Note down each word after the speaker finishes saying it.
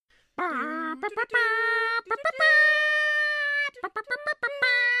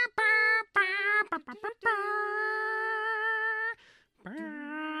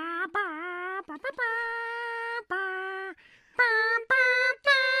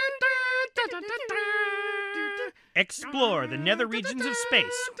Explore the nether regions of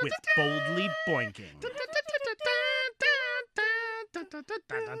space with Boldly Boinking.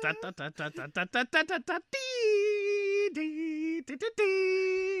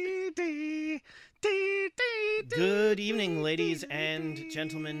 Good evening, ladies and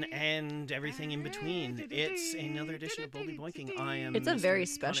gentlemen, and everything in between. It's another edition of Boldly Boinking. It's a very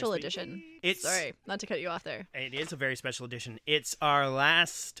special edition. Sorry, not to cut you off there. It is a very special edition. It's our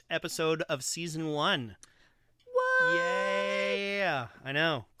last episode of season 1. What? Yeah, I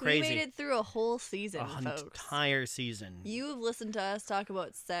know. Crazy. We made it through a whole season, folks. Entire season. You've listened to us talk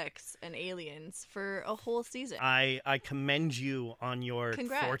about sex and aliens for a whole season. I commend you on your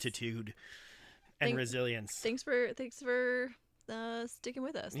Congrats. fortitude and resilience. Thanks for sticking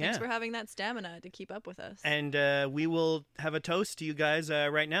with us. Yeah. Thanks for having that stamina to keep up with us. And we will have a toast to you guys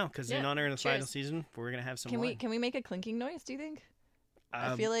right now, because in honor of the final season, we're gonna have some wine. Can we make a clinking noise? Do you think?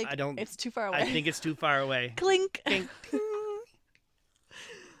 I feel like it's too far away. I think it's too far away. Clink. Clink.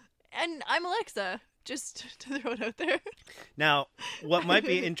 And I'm Alexa, just to throw it out there. Now, what might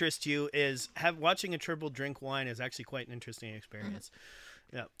be interest to you is watching a triple drink wine is actually quite an interesting experience.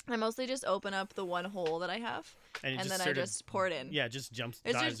 Mm-hmm. Yeah. I mostly just open up the one hole that I have, and then I just pour it in. Yeah, just dives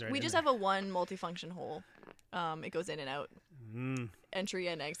right We in just there. have a one multifunction hole. It goes in and out. Entry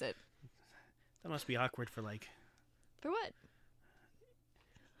and exit. That must be awkward for For what?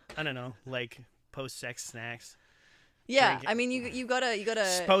 I don't know, post-sex snacks. Yeah, I mean, you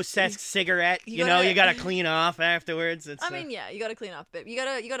gotta post-sex cigarette. You gotta clean off afterwards. You gotta clean off a bit. You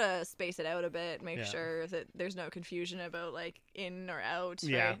gotta space it out a bit. Make sure that there's no confusion about in or out.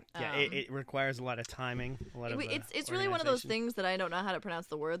 Yeah, right? It requires a lot of timing. It's really one of those things that I don't know how to pronounce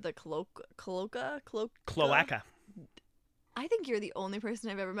the word. The cloaca. I think you're the only person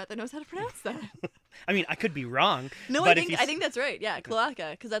I've ever met that knows how to pronounce that. I mean, I could be wrong. No, I think that's right. Yeah,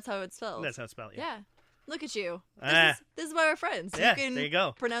 cloaca, because that's how it's spelled. That's how it's spelled. Yeah. Look at you. This is why we're friends. Yeah, you can there you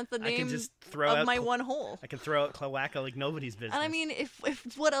go. Pronounce the name I can just throw of my one hole. I can throw out cloaca like nobody's business. And I mean, if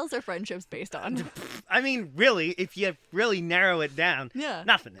what else are friendships based on? I mean, really, if you really narrow it down,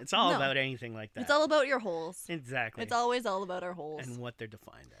 nothing. It's all about anything like that. It's all about your holes. Exactly. It's always all about our holes. And what they're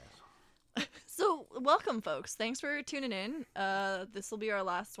defined as. So, welcome, folks. Thanks for tuning in. This will be our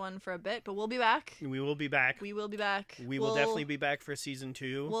last one for a bit, but we'll be back. We will be back. We will be back. We will definitely be back for season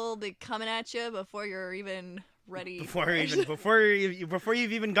 2. We'll be coming at you before you're even ready. Before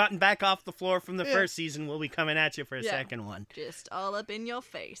you've even gotten back off the floor from the first season, we'll be coming at you for a second one. Just all up in your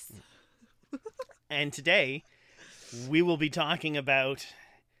face. And today, we will be talking about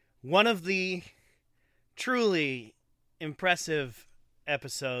one of the truly impressive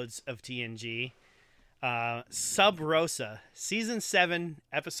episodes of TNG, Sub Rosa, season 7,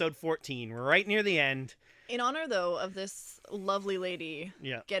 episode 14, right near the end. In honor, though, of this lovely lady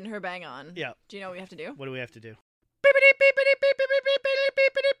getting her bang on, do you know what we have to do? What do we have to do?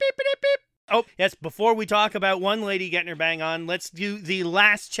 Oh, yes, before we talk about one lady getting her bang on, let's do the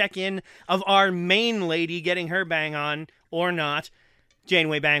last check-in of our main lady getting her bang on, or not,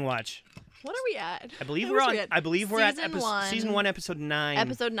 Janeway Bang Watch. What are we at? I believe we're at season 1, episode 9.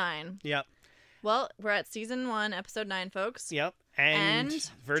 Episode 9. Yep. Well, we're at season 1, episode 9, folks. Yep. And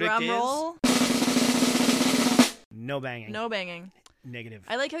verdict drum is roll. No banging. No banging. Negative.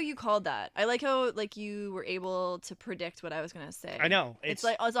 I like how you called that. I like how you were able to predict what I was gonna say. I know. It's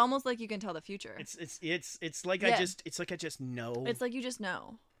almost like you can tell the future. It's like I just know. It's like you just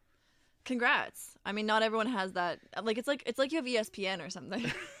know. Congrats. I mean, not everyone has that. It's like you have ESPN or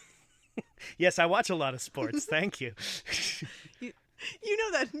something. Yes, I watch a lot of sports. Thank you. You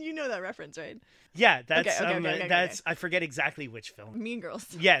know that reference, right? Yeah, that's okay. I forget exactly which film. Mean Girls.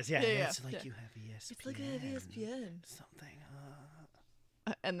 Yes, yeah. It's like you have ESPN. It's like I have ESPN. Something.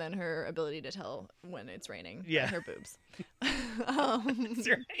 And then her ability to tell when it's raining. Yeah. Her boobs. That's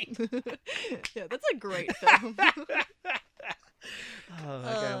right. Yeah, that's a great film. I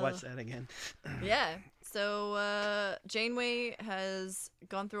gotta watch that again. Yeah. So Janeway has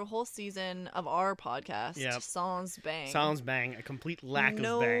gone through a whole season of our podcast. Yep. Sans bang. Sans bang. A complete lack of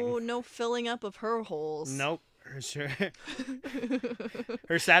bang. No filling up of her holes. Nope.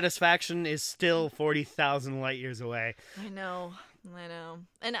 Her satisfaction is still 40,000 light years away. I know.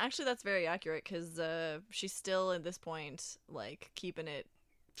 And actually that's very accurate because she's still at this point keeping it.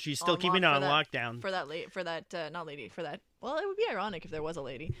 She's still keeping it on lockdown. Well, it would be ironic if there was a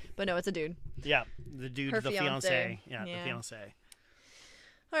lady, but no, it's a dude. Yeah, the dude, Her the fiance. Yeah, the fiance.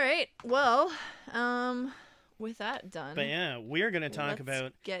 All right. right. Well, with that done. But yeah, we're going to talk let's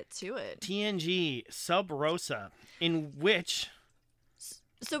about get to it. TNG Sub Rosa, in which...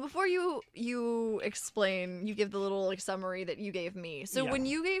 So before you explain, you give the little like summary that you gave me. So when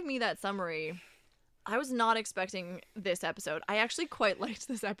you gave me that summary, I was not expecting this episode. I actually quite liked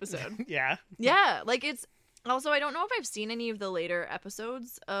this episode. Yeah. Yeah, like it's also I don't know if I've seen any of the later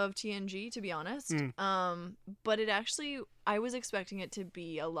episodes of TNG, to be honest. But it actually I was expecting it to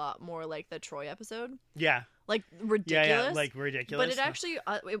be a lot more like the Troy episode. Yeah. Like ridiculous. Yeah, like ridiculous. But it actually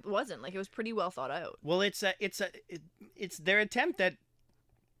it wasn't. Like it was pretty well thought out. Well, it's their attempt at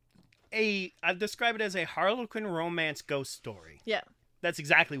I'd describe it as a Harlequin romance ghost story. Yeah. That's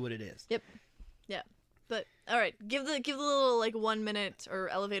exactly what it is. Yep. Yeah. But all right, give the little like 1 minute or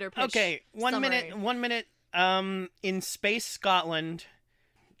elevator pitch. Okay, 1 minute. 1 minute. In space Scotland,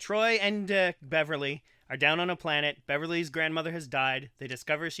 Troy and Beverly are down on a planet. Beverly's grandmother has died. They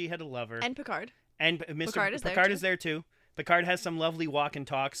discover she had a lover. And Picard. And Mr. Picard is there too. Picard has some lovely walk and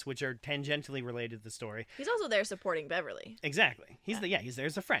talks, which are tangentially related to the story. He's also there supporting Beverly. Exactly. He's there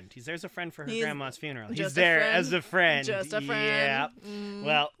as a friend. He's there as a friend for her grandma's funeral. He's there as a friend. Just a friend. Yeah.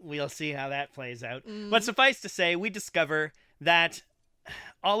 Well, we'll see how that plays out. But suffice to say, we discover that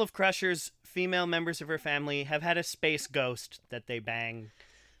all of Crusher's female members of her family have had a space ghost that they bang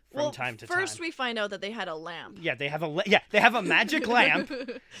from time to time. First we find out that they had a lamp. Yeah, they have a magic lamp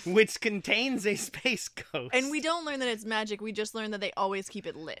which contains a space ghost. And we don't learn that it's magic. We just learn that they always keep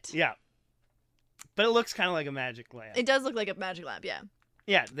it lit. Yeah. But it looks kind of like a magic lamp. It does look like a magic lamp, yeah.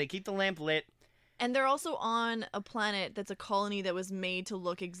 Yeah, they keep the lamp lit. And they're also on a planet that's a colony that was made to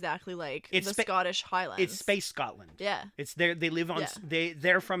look exactly like the Scottish Highlands. It's Space Scotland. Yeah. It's there. They live on. Yeah.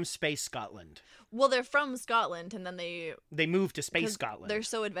 They're from Space Scotland. Well, they're from Scotland, and then they moved to Space Scotland. They're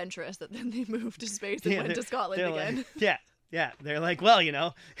so adventurous that then they moved to space and went to Scotland again. Like, yeah. They're like, well,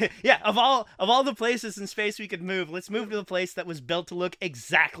 of all the places in space we could move, let's move to the place that was built to look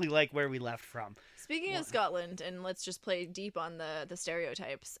exactly like where we left from. Speaking of Scotland, and let's just play deep on the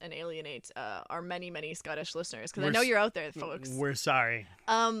stereotypes and alienate our many Scottish listeners, because I know you're out there, folks. We're sorry.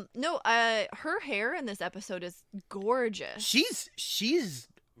 Her hair in this episode is gorgeous. She's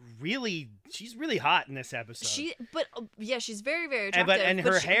really hot in this episode. She's very, very attractive. And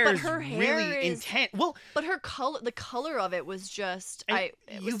her hair is really intense. Well, but the color of it was just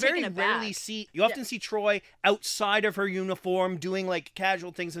you very rarely see. You often see Troy outside of her uniform doing like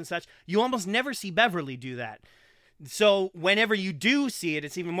casual things and such. You almost never see Beverly do that. So whenever you do see it,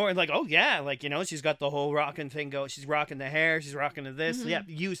 it's even more like, oh yeah, like, she's got the whole rocking thing go. She's rocking the hair. She's rocking to this. Mm-hmm.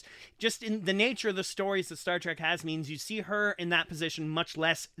 Yeah, just in the nature of the stories that Star Trek has means you see her in that position much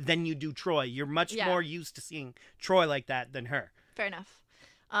less than you do Troy. You're much more used to seeing Troy like that than her. Fair enough.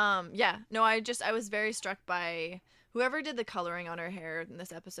 No, I was very struck by whoever did the coloring on her hair in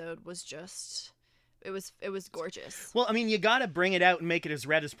this episode was just... It was gorgeous. Well, I mean, you got to bring it out and make it as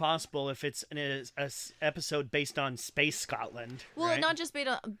red as possible if it's an episode based on Space Scotland. Well, right? Not just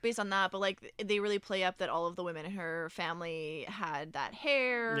based on that, but like they really play up that all of the women in her family had that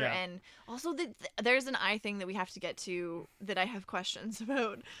hair, and also there's an eye thing that we have to get to that I have questions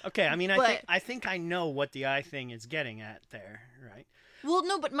about. Okay, I mean, I think I know what the eye thing is getting at there, right? Well,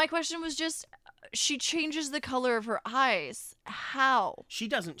 no, but my question was just, she changes the color of her eyes. How? She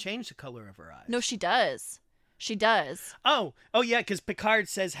doesn't change the color of her eyes. No, she does. She does. Oh yeah, because Picard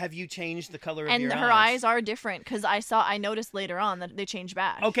says, "Have you changed the color of your eyes?" And her eyes are different because I noticed later on that they changed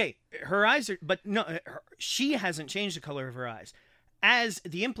back. Okay, her eyes are, but no, she hasn't changed the color of her eyes. As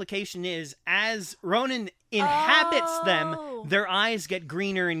the implication is, as Ronan inhabits them, their eyes get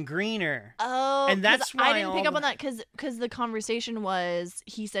greener and greener. Oh, and that's why I didn't pick up on that because the conversation was,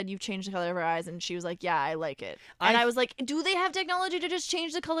 he said, "You've changed the color of her eyes," and she was like, "Yeah, I like it." And I was like, do they have technology to just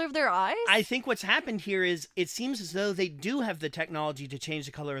change the color of their eyes? I think what's happened here is it seems as though they do have the technology to change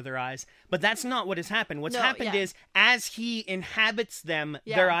the color of their eyes, but that's not what has happened. What's happened is, as he inhabits them,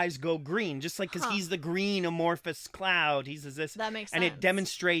 their eyes go green, just like because he's the green amorphous cloud. He's this. That makes sense. And it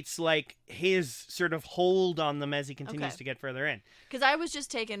demonstrates like his sort of hold on them as he continues to get further in. Because I was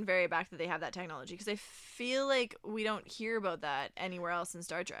just taken very aback that they have that technology, because I feel like we don't hear about that anywhere else in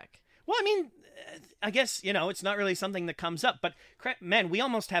Star Trek. Well, I mean, I guess, it's not really something that comes up, but man, we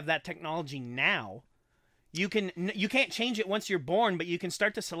almost have that technology now. You can't change it once you're born, but you can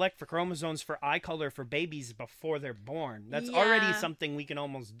start to select for chromosomes for eye color for babies before they're born. That's already something we can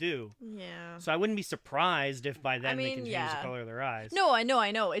almost do. Yeah. So I wouldn't be surprised if by then they can change the color of their eyes. No, I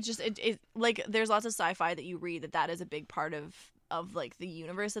know. It's just it like there's lots of sci-fi that you read that is a big part of like the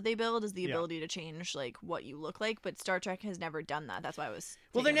universe that they build, is the ability to change like what you look like, but Star Trek has never done that. That's why I was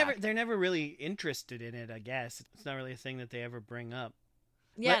they're never really interested in it, I guess. It's not really a thing that they ever bring up.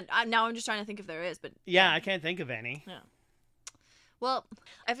 Yeah, now I'm just trying to think if there is, but... Yeah, I can't think of any. Yeah. Well,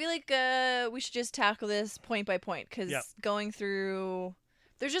 I feel like we should just tackle this point by point, because going through...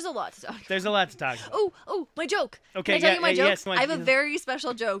 There's just a lot to talk about. There's a lot to talk about. Oh, my joke. Okay, Can I tell you my joke? Yes, I have a very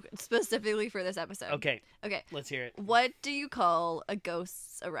special joke specifically for this episode. Okay. Okay. Let's hear it. What do you call a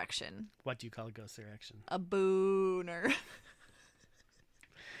ghost's erection? What do you call a ghost erection? A booner.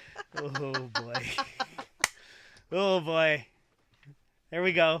 Oh, boy. Oh, boy. There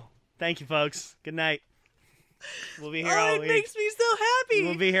we go. Thank you, folks. Good night. We'll be here all week. It makes me so happy.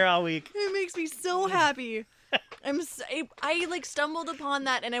 We'll be here all week. It makes me so happy. I like stumbled upon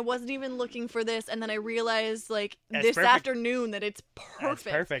that and I wasn't even looking for this, and then I realized like That's this perfect. afternoon that it's perfect.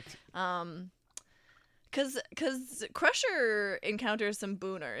 That's perfect. Cause Crusher encounters some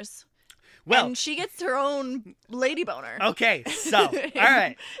booners. Well, and she gets her own lady boner. Okay, so all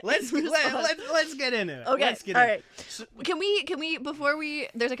right, let's get into it. Okay, let's get all into right. So, Can we before we?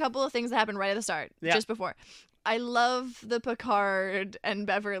 There's a couple of things that happen right at the start. Yeah. Just before. I love the Picard and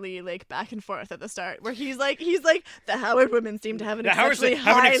Beverly like back and forth at the start, where he's like the Howard women seem to have an exceptionally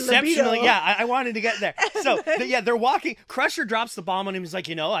high libido. Yeah, I wanted to get there. So they're walking. Crusher drops the bomb on him. He's like,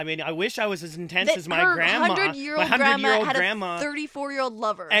 I mean, I wish I was as intense as my grandma. My 100-year-old grandma had a 34-year-old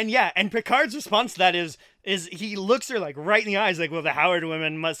lover. And Picard's response to that is he looks her like right in the eyes, like, well, the Howard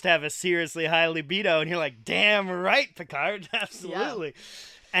women must have a seriously high libido, and you're like, damn right, Picard, absolutely. Yeah.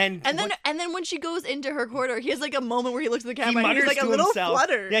 And then when she goes into her corridor, he has like a moment where he looks at the camera and he's like a little himself.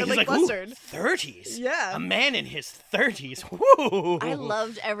 fluttered. Yeah, he's like flustered. 30s. Yeah. A man in his 30s. Woo. I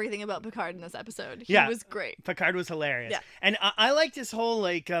loved everything about Picard in this episode. He was great. Picard was hilarious. Yeah. And I liked his whole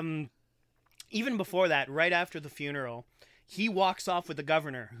like even before that, right after the funeral, he walks off with the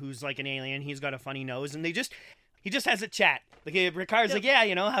governor who's like an alien. He's got a funny nose, and he just has a chat. Like Picard's like, yeah,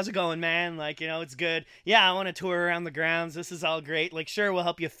 how's it going, man? Like, it's good. Yeah, I want to tour around the grounds. This is all great. Like, sure, we'll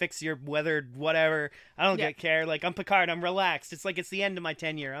help you fix your weathered whatever. I don't care. Like, I'm Picard. I'm relaxed. It's like it's the end of my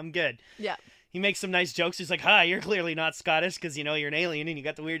tenure. I'm good. Yeah. He makes some nice jokes. He's like, hi, you're clearly not Scottish because, you're an alien and you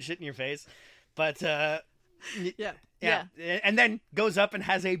got the weird shit in your face. But, Yeah. And then goes up and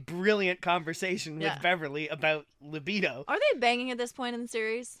has a brilliant conversation with Beverly about libido. Are they banging at this point in the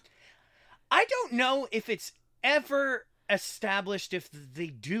series? I don't know if it's ever established if they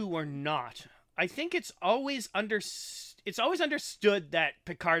do or not. I think it's always understood that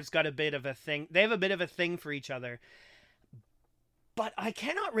Picard's got a bit of a thing. They have a bit of a thing for each other. But I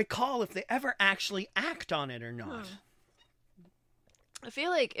cannot recall if they ever actually act on it or not. I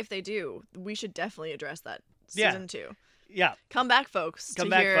feel like if they do, we should definitely address that season 2. Yeah. Come back, folks. Come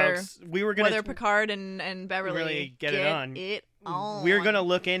back, folks. We were gonna whether Picard and Beverly really get it on. We're gonna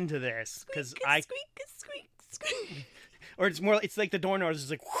look into this because squeak. Or it's like the door noise is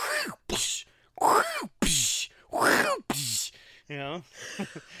like,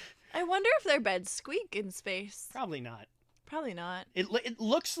 I wonder if their beds squeak in space. Probably not. It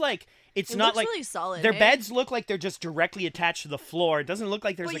looks like it's not like really solid. Their beds look like they're just directly attached to the floor. It doesn't look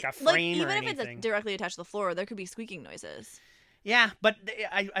like there's like a frame or anything. Even if it's directly attached to the floor, there could be squeaking noises. Yeah, but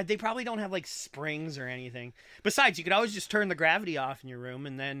they probably don't have like springs or anything. Besides, you could always just turn the gravity off in your room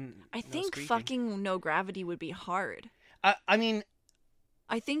and then. I think fucking no gravity would be hard. I mean,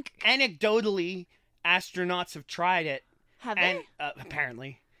 I think anecdotally, astronauts have tried it. Have they?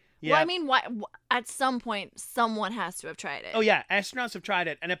 Apparently. Yeah. Well, I mean, at some point, someone has to have tried it. Oh, yeah. Astronauts have tried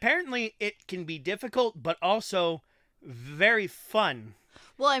it. And apparently it can be difficult, but also very fun.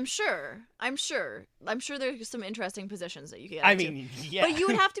 Well, I'm sure there's some interesting positions that you get. I mean, yeah. But you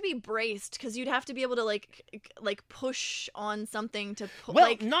would have to be braced because you'd have to be able to like push on something to pull.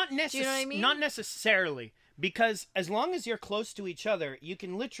 Well, not do you know what I mean? Not necessarily. Because as long as you're close to each other, you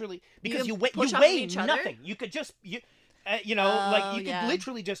can literally you weigh nothing. You could just you could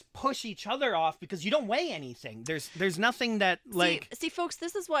literally just push each other off because you don't weigh anything. There's nothing that like see folks,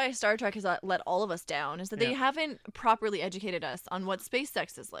 this is why Star Trek has let all of us down, is that they haven't properly educated us on what space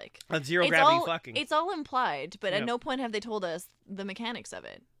sex is like. Zero gravity fucking. It's all implied, but at no point have they told us the mechanics of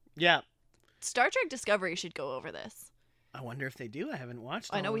it. Yeah. Star Trek Discovery should go over this. I wonder if they do. I haven't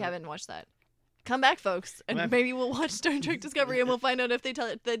watched. I know we haven't watched that. Come back, folks, and maybe we'll watch Star Trek Discovery and we'll find out if they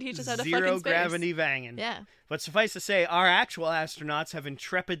teach us how to fucking Zero space. gravity banging. Yeah. But suffice to say, our actual astronauts have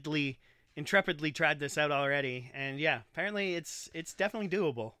intrepidly tried this out already, and yeah, apparently it's definitely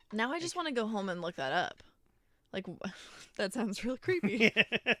doable. Now I just want to go home and look that up. Like, that sounds real creepy.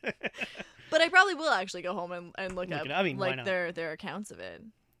 But I probably will actually go home and look up. I mean, like why not? their accounts of it.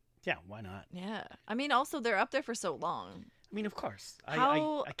 Yeah, why not? Yeah. I mean, also they're up there for so long. I mean, of course.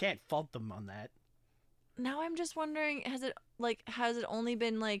 I can't fault them on that. Now I'm just wondering, has it only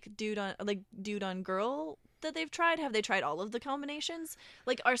been like dude on girl that they've tried? Have they tried all of the combinations?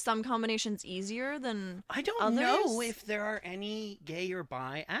 Like, are some combinations easier than I don't others? know if there are any gay or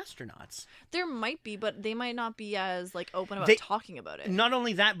bi astronauts. There might be, but they might not be as like open about talking about it. Not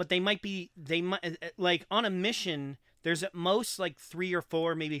only that, but they might like on a mission. There's at most like 3 or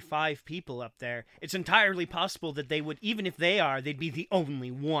 4, maybe 5 people up there. It's entirely possible that they would, even if they are, they'd be the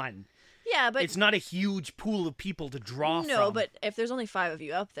only one. Yeah, but it's not a huge pool of people to draw from. No, but if there's only 5 of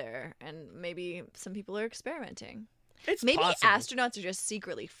you up there, and maybe some people are experimenting. It's maybe possible. Astronauts are just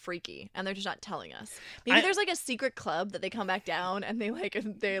secretly freaky, and they're just not telling us. Maybe there's like a secret club that they come back down, and they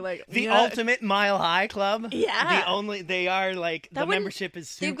the ultimate Mile High Club. Yeah, they are like the membership is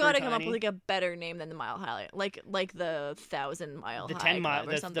super. They've got to tiny. come up with like a better name than the Mile High, like the 1,000 Mile High, 10 mile,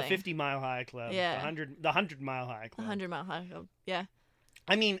 Club or something. The 50 Mile High Club. Yeah, the 100 Mile High Club. The 100 Mile High Club. Yeah.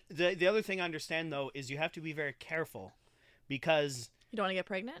 I mean, the other thing I understand though is you have to be very careful because you don't want to get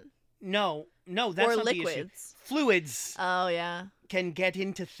pregnant. No, that's or not liquids. The issue. Fluids. Oh yeah. Can get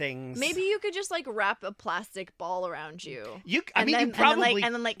into things. Maybe you could just like wrap a plastic ball around you. You probably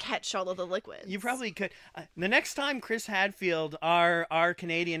and then catch all of the liquids. You probably could. The next time Chris Hadfield, our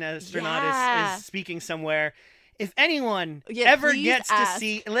Canadian astronaut, is speaking somewhere. If anyone ever gets to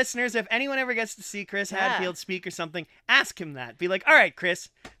see, listeners, if anyone ever gets to see Chris Hadfield speak or something, ask him that. Be like, all right, Chris,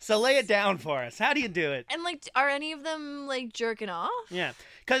 so lay it down for us. How do you do it? And like, are any of them like jerking off? Yeah,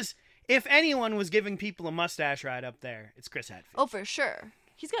 because if anyone was giving people a mustache ride up there, it's Chris Hadfield. Oh, for sure.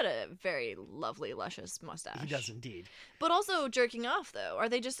 He's got a very lovely, luscious mustache. He does indeed. But also jerking off, though. Are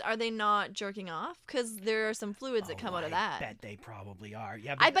they not jerking off? Because there are some fluids that come out of that. I bet they probably are.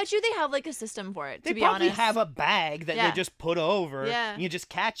 Yeah. I bet you they have like a system for it, to be honest. They probably have a bag that they just put over and you just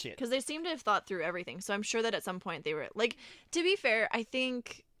catch it. Because they seem to have thought through everything. So I'm sure that at some point they were like, to be fair, I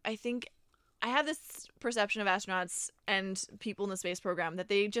think I have this perception of astronauts and people in the space program that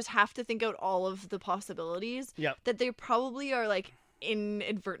they just have to think out all of the possibilities. Yep. That they probably are like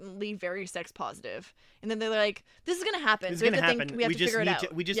inadvertently very sex positive, and then they're like, this is gonna happen, so we have to figure it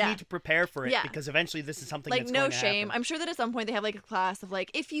out. We just need to prepare for it because eventually this is something like that's no going to shame happen. I'm sure that at some point they have like a class of like,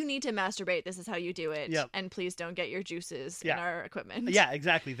 if you need to masturbate, this is how you do it, and please don't get your juices in our equipment. Yeah,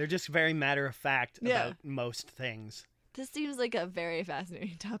 exactly. They're just very matter of fact about most things. This seems like a very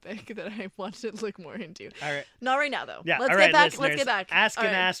fascinating topic that I want to look more into. All right. Not right now, though. Yeah. Let's get back. Ask an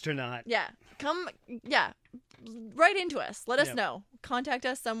astronaut. Yeah. Come. Yeah. Right into us. Let us know. Contact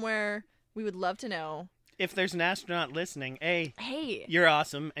us somewhere. We would love to know. If there's an astronaut listening, A, hey, you're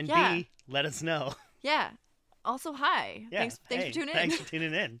awesome, and B, let us know. Yeah. Also, hi. Yeah. Thanks for tuning in. Thanks for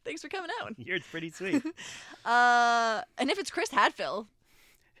tuning in. Thanks for coming out. You're pretty sweet. And if it's Chris Hadfield,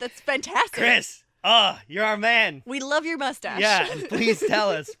 that's fantastic. Chris. Oh, you're our man. We love your mustache. Yeah, and please tell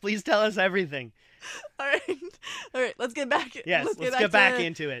us. Please tell us everything. All right. Let's get back. Yes, let's get back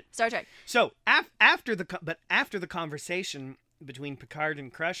into it. Star Trek. So after the conversation between Picard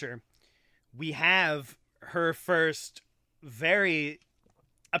and Crusher, we have her first a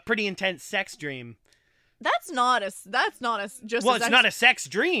pretty intense sex dream. It's not a sex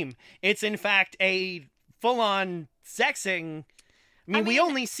dream. It's in fact a full-on sexing. I mean, we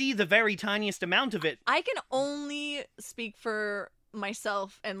only see the very tiniest amount of it. I can only speak for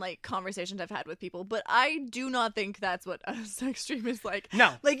myself and like conversations I've had with people, but I do not think that's what a sex dream is like.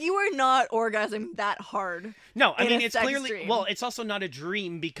 No. Like, you are not orgasming that hard. No, I mean, it's clearly dream. Well, it's also not a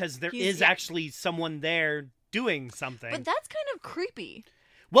dream because there is actually someone there doing something. But that's kind of creepy.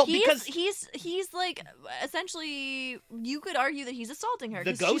 Well, because he's like, essentially, you could argue that he's assaulting her.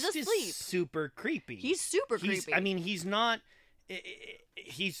 The ghost she's asleep. Is super creepy. He's super creepy. I mean, he's not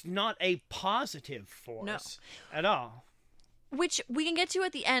a positive force at all. Which we can get to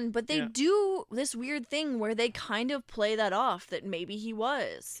at the end, but they do this weird thing where they kind of play that off, that maybe he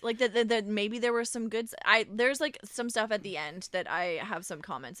was. Like, that maybe there were some good... There's, like, some stuff at the end that I have some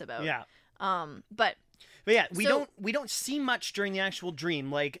comments about. Yeah. But yeah, we don't see much during the actual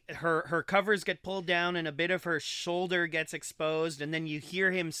dream. Like, her covers get pulled down and a bit of her shoulder gets exposed, and then you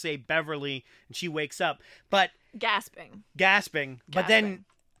hear him say Beverly, and she wakes up. But... Gasping. But then...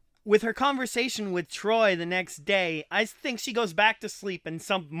 With her conversation with Troy the next day, I think she goes back to sleep and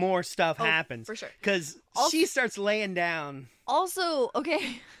some more stuff happens. For sure. Because she starts laying down. Also,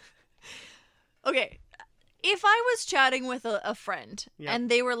 okay. If I was chatting with a friend and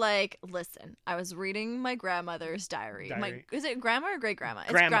they were like, listen, I was reading my grandmother's diary. Is it grandma or great grandma?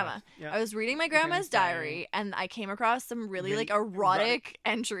 It's grandma. Yep. I was reading my grandma's diary and I came across some really like erotic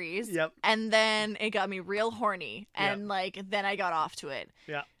entries. Yep. And then it got me real horny. And then I got off to it.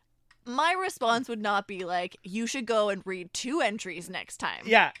 Yeah. My response would not be like, you should go and read 2 entries next time.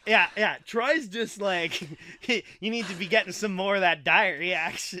 Yeah. Troy's just like, you need to be getting some more of that diary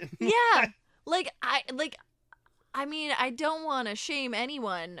action. Yeah. I mean, I don't want to shame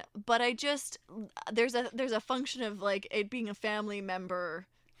anyone, but there's a function of like it being a family member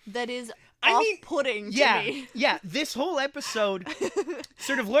that is off-putting to me. Yeah, this whole episode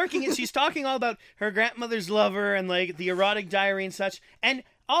sort of lurking is she's talking all about her grandmother's lover and like the erotic diary and such, and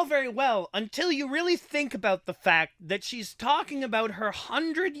all very well until you really think about the fact that she's talking about her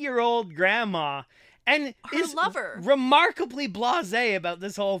 100-year-old grandma and her is lover. Remarkably blasé about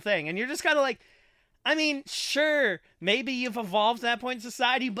this whole thing, and you're just kind of like, I mean, sure, maybe you've evolved to that point in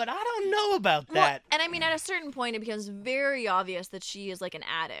society, but I don't know about that. Well, and I mean, at a certain point, it becomes very obvious that she is like an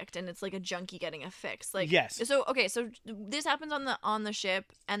addict, and it's like a junkie getting a fix. Like, yes. So okay, so this happens on the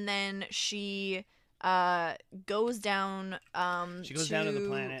ship, and then she goes down. She goes down to the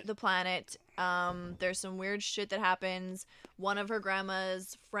planet. The planet. There's some weird shit that happens. One of her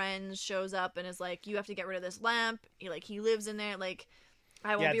grandma's friends shows up and is like, "You have to get rid of this lamp." He lives in there. Like,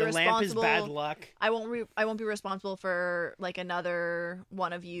 I won't be responsible. Lamp is bad luck. I won't be responsible for like another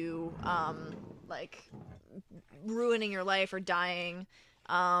one of you like ruining your life or dying.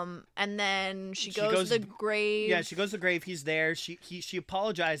 And then she goes to the grave. Yeah, she goes to the grave. He's there. She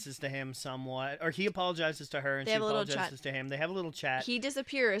apologizes to him somewhat, or he apologizes to her, and she apologizes to him. They have a little chat. He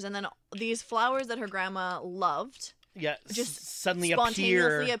disappears, and then these flowers that her grandma loved, just suddenly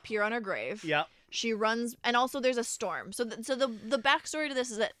spontaneously appear on her grave. Yeah. She runs, and also there's a storm. So the backstory to this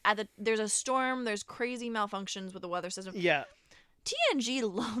is that there's a storm. There's crazy malfunctions with the weather system. Yeah. TNG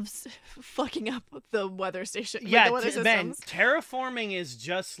loves fucking up the weather station. Yeah, the weather man, terraforming is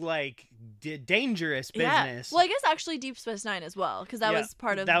just like dangerous business. Yeah. Well, I guess actually Deep Space Nine as well, because that was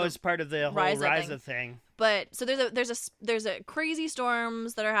part of the whole Ryza thing. But so there's a crazy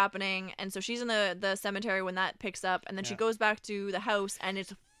storms that are happening, and so she's in the cemetery when that picks up, and then she goes back to the house, and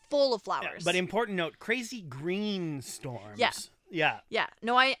it's full of flowers. Yeah, but important note, crazy green storms. Yeah.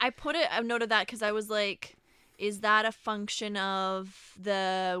 No, I put a note of that because I was like, is that a function of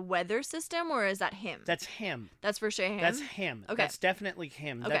the weather system, or is that him? That's him. That's for sure him? That's him. Okay. That's definitely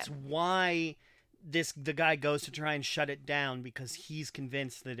him. Okay. That's why the guy goes to try and shut it down, because he's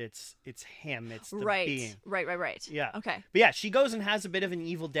convinced that it's him. It's the being. Right. Yeah. Okay. But yeah, she goes and has a bit of an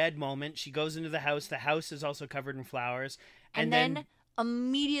Evil Dead moment. She goes into the house. The house is also covered in flowers. And then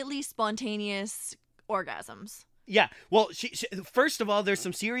immediately spontaneous orgasms. Yeah. Well, she first of all, there's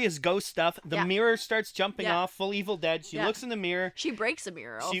some serious ghost stuff. The mirror starts jumping off, full Evil Dead. She looks in the mirror. She breaks a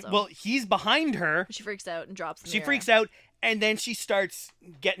mirror also. Well, he's behind her. She freaks out and drops the mirror. She freaks out, and then she starts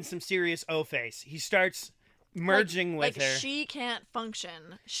getting some serious O-face. He starts merging with her. She can't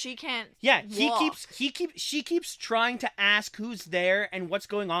function. She can't walk. She keeps trying to ask who's there and what's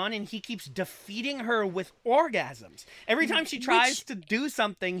going on, and he keeps defeating her with orgasms. Every time she tries to do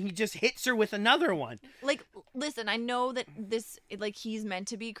something, he just hits her with another one. Like, listen, I know that this, like, he's meant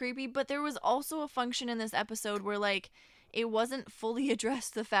to be creepy, but there was also a function in this episode where, like, it wasn't fully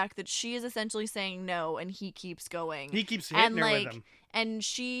addressed the fact that she is essentially saying no, and he keeps going. He keeps hitting her with him. And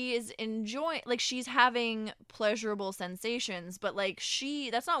she is enjoying, like, she's having pleasurable sensations, but, like,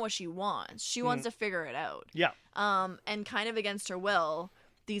 that's not what she wants. She wants to figure it out. Yeah. And kind of against her will,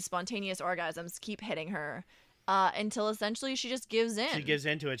 these spontaneous orgasms keep hitting her, until essentially she just gives in. She gives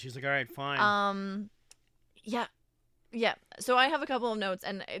into it. She's like, all right, fine. Yeah. So I have a couple of notes,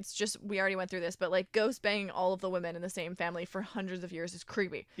 and it's just, we already went through this, but like ghost banging all of the women in the same family for hundreds of years is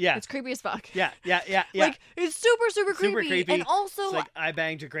creepy. Yeah. It's creepy as fuck. Yeah. Like, it's super creepy. And also, it's like, I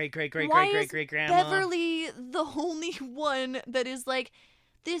banged your great grandma. Beverly the only one that is like,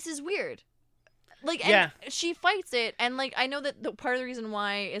 this is weird. Like, and she fights it, and like, I know that the part of the reason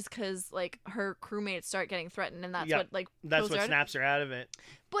why is because like her crewmates start getting threatened, and that's what snaps her out of it.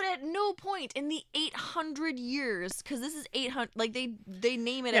 But at no point in the 800 years, because this is 800, like they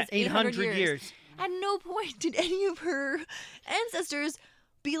name it as 800 years. At no point did any of her ancestors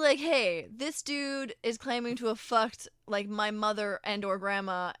be like, hey, this dude is claiming to have fucked like my mother and or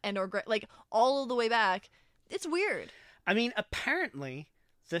grandma and or like all of the way back. It's weird. I mean, apparently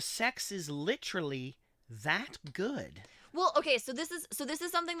the sex is literally that good. Well, okay, so this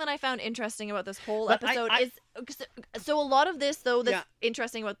is something that I found interesting about this whole episode. So a lot of this, though, that's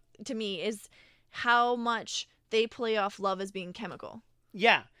interesting about to me is how much they play off love as being chemical.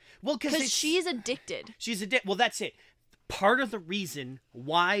 Yeah, well, because she's addicted. She's addicted. Well, that's it. Part of the reason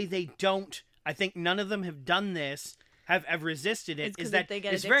why they don't, I think none of them have done this, have resisted it, is that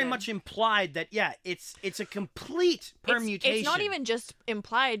it's very much implied that it's a complete permutation. It's not even just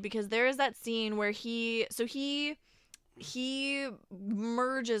implied, because there is that scene where he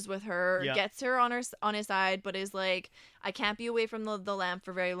merges with her, gets her on his side, but is like, I can't be away from the lamp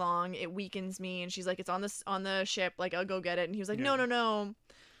for very long. It weakens me. And she's like, it's on the ship. Like, I'll go get it. And he was like, no.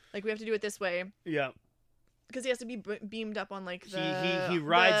 Like, we have to do it this way. Yeah. because he has to be beamed up on like the he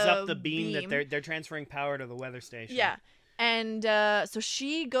rides up the beam that they're transferring power to the weather station. Yeah. And so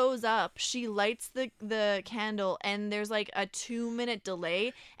she goes up, she lights the candle, and there's like a 2-minute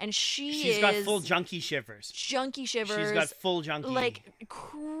delay, and she's got full junkie shivers. She's got full junkie, like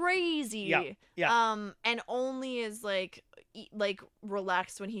crazy. Yeah. And only is like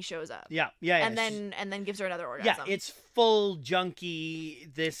relaxed when he shows up. Yeah. And then gives her another orgasm. Yeah, it's full junkie.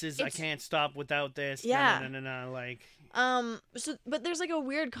 I can't stop without this. Yeah. No, like. But there's like a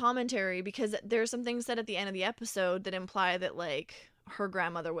weird commentary because there's some things said at the end of the episode that imply that like her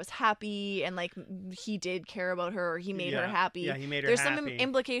grandmother was happy and like he did care about her, or he made her happy. Yeah, he made her there's happy. Some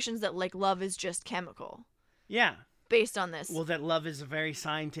implications that like love is just chemical. Yeah. Based on this. Well, that love is a very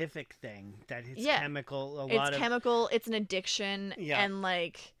scientific thing. That it's chemical. It's chemical. It's an addiction. Yeah. And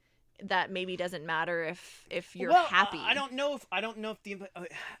like that maybe doesn't matter if you're happy. I don't know if the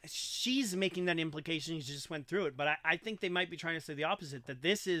she's making that implication. She just went through it, but I think they might be trying to say the opposite. That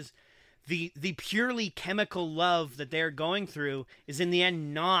this is the purely chemical love that they're going through is in the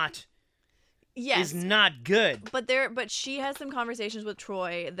end not. Yes. Is not good. But she has some conversations with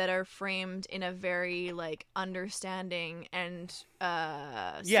Troy that are framed in a very like understanding and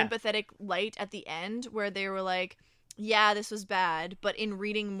sympathetic light at the end, where they were like, yeah, this was bad, but in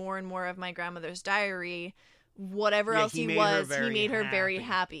reading more and more of my grandmother's diary, whatever else he made her very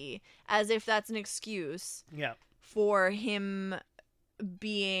happy, as if that's an excuse for him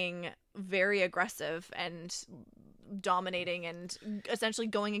being very aggressive and dominating and essentially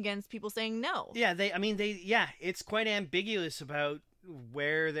going against people saying no. Yeah, it's quite ambiguous about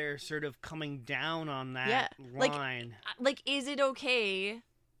where they're sort of coming down on that line. Like, is it okay?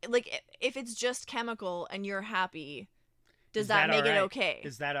 Like, if it's just chemical and you're happy, does that make it okay?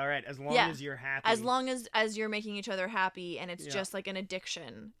 Is that all right? As long as you're happy. As long as you're making each other happy and it's just like an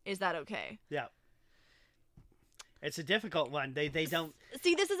addiction, is that okay? Yeah. It's a difficult one. They don't...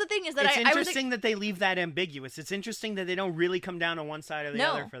 See, this is the thing, is that it's interesting that they leave that ambiguous. It's interesting that they don't really come down on one side or the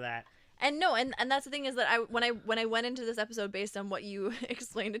other for that. And that's the thing, is that when I went into this episode based on what you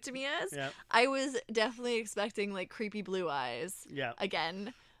explained it to me as, I was definitely expecting like creepy blue eyes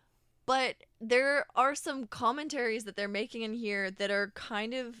again. But there are some commentaries that they're making in here that are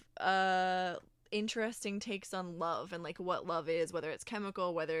kind of interesting takes on love and like what love is, whether it's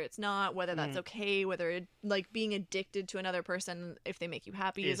chemical, whether it's not, whether that's okay, whether it, like being addicted to another person if they make you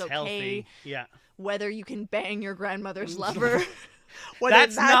happy is okay. Healthy. Yeah. Whether you can bang your grandmother's lover.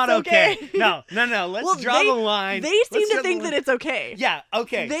 That's not okay. No. Let's draw the line. They seem to think that it's okay. Yeah,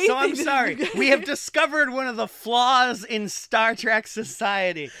 okay. So I'm sorry. We have discovered one of the flaws in Star Trek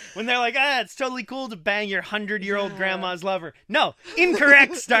society. When they're like, it's totally cool to bang your 100-year-old grandma's lover. No,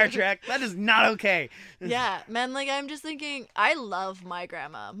 incorrect, Star Trek. That is not okay. Yeah, man, like I'm just thinking, I love my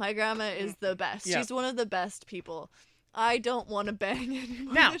grandma. My grandma is the best. Yeah. She's one of the best people. I don't want to bang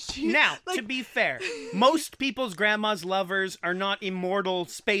anyone. Now, to be fair, most people's grandma's lovers are not immortal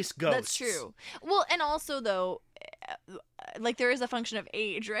space ghosts. That's true. Well, and also though, like there is a function of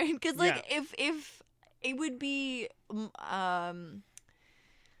age, right? Because like if it would be,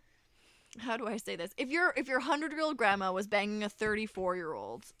 how do I say this? If your 100-year-old grandma was banging a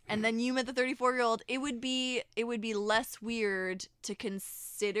 34-year-old, and then you met the 34-year-old, it would be less weird to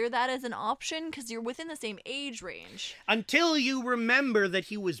consider that as an option because you're within the same age range. Until you remember that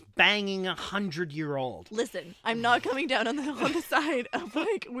he was banging a 100-year-old. Listen, I'm not coming down on the side of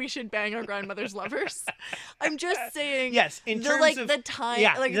like we should bang our grandmother's lovers. I'm just saying. Yes, in terms of the time,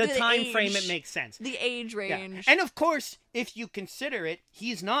 like the time age, frame, it makes sense. The age range, and of course, if you consider it,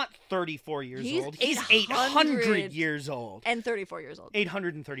 he's not 34 years old. He's 800 years old. And 34 years old.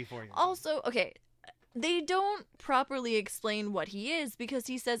 834 years old. Also, okay, they don't properly explain what he is because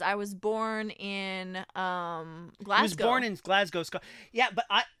he says, I was born in Glasgow. He was born in Glasgow, Scotland. Yeah, but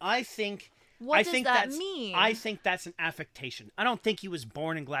I think... What does that mean? I think that's an affectation. I don't think he was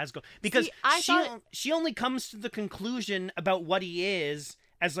born in Glasgow. Because she only comes to the conclusion about what he is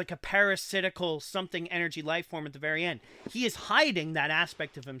as like a parasitical something energy life form at the very end. He is hiding that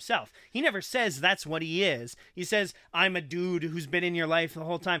aspect of himself. He never says that's what he is. He says, I'm a dude who's been in your life the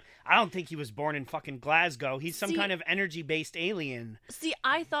whole time. I don't think he was born in fucking Glasgow. He's some kind of energy-based alien. See,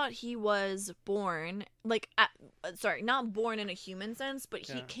 I thought he was born, like, not born in a human sense, but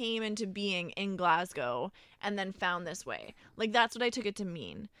he came into being in Glasgow and then found this way. Like, that's what I took it to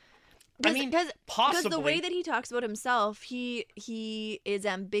mean. Possibly. Because the way that he talks about himself, he is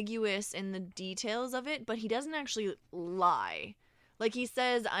ambiguous in the details of it, but he doesn't actually lie. Like he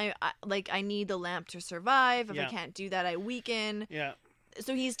says, I need the lamp to survive. If I can't do that, I weaken. Yeah.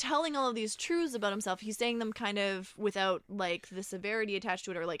 So he's telling all of these truths about himself. He's saying them kind of without like the severity attached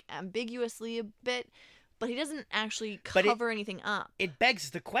to it, or like ambiguously a bit. but he doesn't actually But cover anything up. It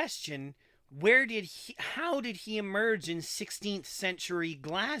begs the question, how did he emerge in 16th century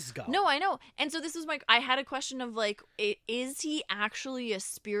Glasgow? No, I know. And so this was I had a question of like, is he actually a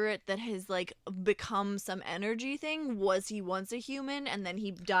spirit that has like become some energy thing? Was he once a human and then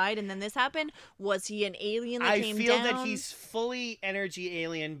he died and then this happened? Was he an alien that came down? I feel that he's fully energy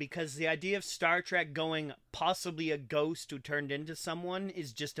alien, because the idea of Star Trek going possibly a ghost who turned into someone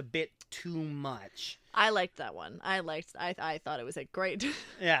is just a bit too much. I liked that one. I thought it was like great.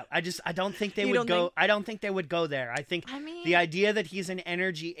 Yeah, I don't think they would go. I don't think they would go there. I think the idea that he's an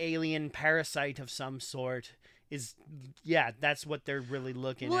energy alien parasite of some sort is, that's what they're really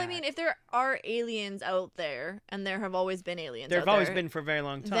looking at. Well, I mean, if there are aliens out there, and there have always been aliens there have always been for a very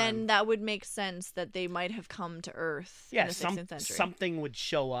long time, then that would make sense that they might have come to Earth in the 16th century. Something would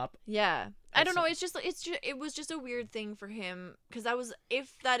show up. Yeah. I don't know. It was just a weird thing for him, because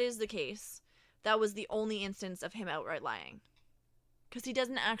if that is the case, that was the only instance of him outright lying. Because he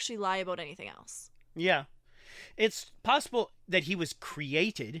doesn't actually lie about anything else. Yeah. It's possible that he was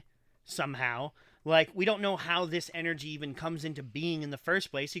created somehow. Like, we don't know how this energy even comes into being in the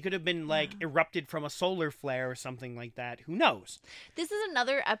first place. He could have been, erupted from a solar flare or something like that. Who knows? This is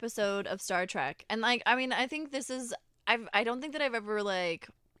another episode of Star Trek. And, I think this is... I don't think that I've ever,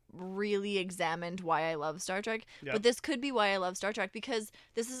 really examined why I love Star Trek, but this could be why I love Star Trek, because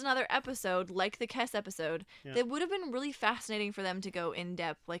this is another episode, like the Kess episode, that would have been really fascinating for them to go in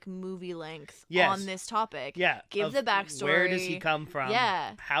depth, like movie length, on this topic. Yeah. Give the backstory. Where does he come from?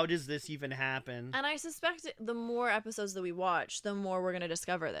 Yeah. How does this even happen? And I suspect the more episodes that we watch, the more we're going to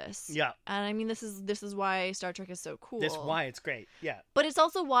discover this. Yeah. And I mean, this is why Star Trek is so cool. This is why it's great. Yeah. But it's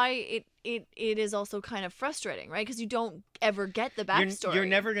also why it is also kind of frustrating, right? Because you don't ever get the backstory. You're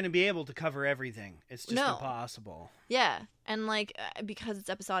never going to be able to cover everything. It's just impossible. Yeah, and because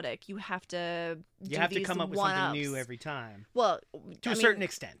it's episodic, you have to come up with something new every time. Well, to a certain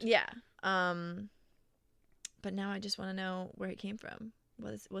extent. Yeah. But now I just want to know where he came from.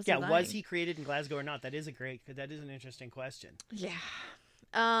 Was he created in Glasgow or not? That is an interesting question. Yeah.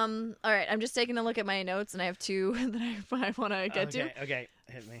 All right, I'm just taking a look at my notes, and I have two that I want to get to. Okay,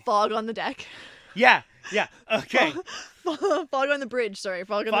 hit me. Fog on the deck. Yeah, okay. Fog on the bridge, sorry.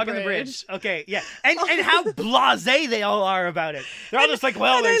 Fog on the bridge. Okay, yeah. And how blasé they all are about it. They're all just like,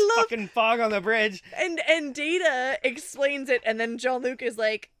 well, there's fucking fog on the bridge. And Data explains it, and then Jean-Luc is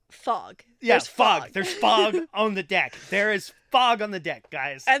like, fog. Yeah, there's fog. There's fog on the deck. There is fog on the deck,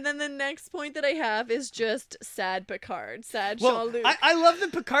 guys. And then the next point that I have is just sad Picard. Sad Jean-Luc. I love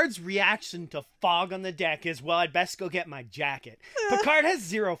that Picard's reaction to fog on the deck is, well, I'd best go get my jacket. Picard has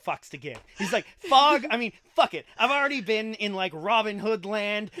zero fucks to give. He's like, fog, I mean, fuck it. I've already been in, Robin Hood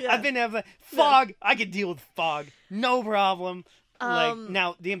land. Yeah. I've been fog. Yeah. I could deal with fog. No problem.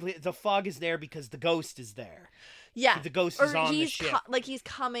 Now, the fog is there because the ghost is there. Yeah. The ghost is on the ship. He's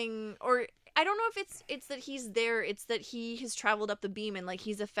coming, or... I don't know if it's that he's there. It's that he has traveled up the beam and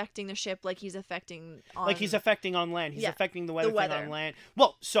he's affecting the ship, he's affecting on... he's affecting on land. He's affecting the weather thing on land.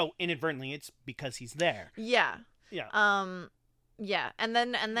 Well, so inadvertently, it's because he's there. Yeah. Yeah. Yeah, and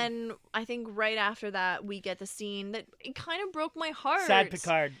then I think right after that we get the scene that it kind of broke my heart. Sad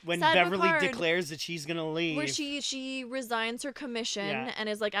Picard, when Beverly declares that she's gonna leave, where she resigns her commission and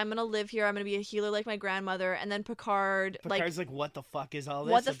is like, I'm gonna live here, I'm gonna be a healer like my grandmother, and then Picard's like, what the fuck is all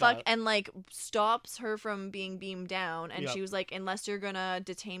this? What the fuck? And stops her from being beamed down, and she was like, unless you're gonna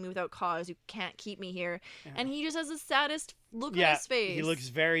detain me without cause, you can't keep me here. Yeah. And he just has the saddest look on his face. He looks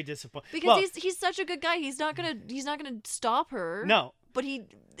very disappointed because he's such a good guy. He's not gonna stop her. No, but he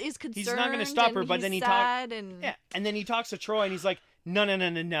is concerned. He's not gonna stop her. But then he talks. And then he talks to Troy, and he's like,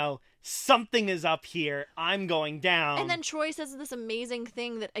 no, something is up here. I'm going down. And then Troy says this amazing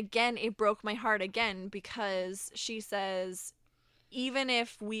thing that again it broke my heart again, because she says, even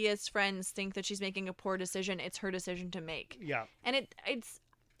if we as friends think that she's making a poor decision, it's her decision to make. Yeah, and it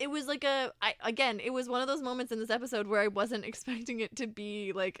was it was one of those moments in this episode where I wasn't expecting it to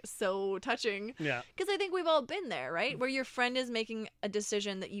be so touching. Yeah. Because I think we've all been there, right? Where your friend is making a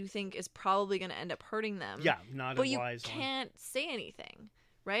decision that you think is probably going to end up hurting them. Yeah, not a wise one. But you can't say anything,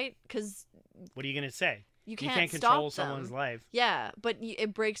 right? Because... what are you going to say? You can't control stop them. Someone's life. Yeah, but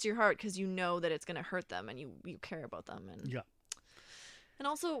it breaks your heart because you know that it's going to hurt them and you care about them. And... yeah. And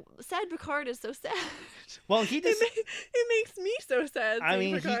also, sad Picard is so sad. Well, it makes me so sad. I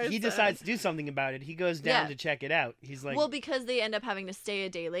mean, he decides to do something about it. He goes down to check it out. He's like... well, because they end up having to stay a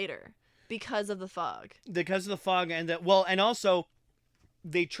day later. Because of the fog. Because of the fog and also,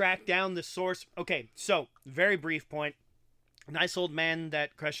 they track down the source. Okay, so, very brief point. Nice old man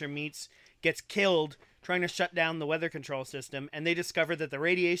that Crusher meets gets killed trying to shut down the weather control system, and they discover that the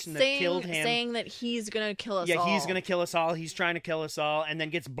radiation that killed him... Saying that he's going to kill us all. Yeah, he's going to kill us all. He's trying to kill us all, and then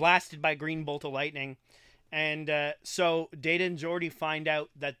gets blasted by a green bolt of lightning. And so Data and Geordi find out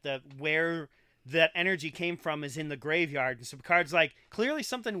that where that energy came from is in the graveyard. And so Picard's like, clearly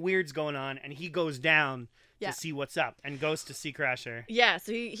something weird's going on, and he goes down to see what's up and goes to see Crusher. Yeah,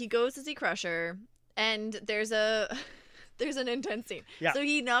 so he goes to see Crusher, and there's an intense scene. Yeah. So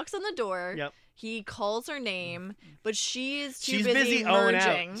he knocks on the door. Yep. He calls her name, but she's busy merging. owing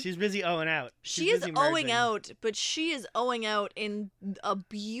out. She's busy owing out. She is owing out, but she is owing out in a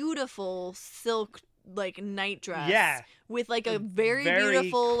beautiful silk night dress. Yeah. With a very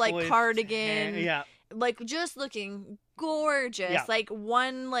beautiful cardigan. Yeah. Just looking gorgeous. Yeah.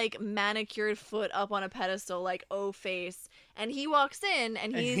 One manicured foot up on a pedestal, face. And he walks in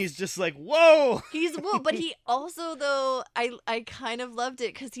and he's just like, whoa. But he also, though, I kind of loved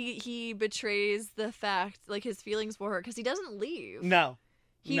it because he betrays the fact, his feelings for her, because he doesn't leave. No.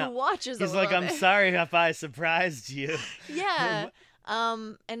 He watches He's a little I'm bit. sorry if I surprised you. Yeah.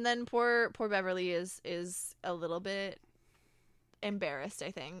 And then poor Beverly is a little bit embarrassed,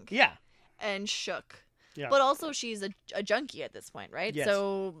 I think. Yeah. And shook. Yeah. But also she's a junkie at this point, right? Yes.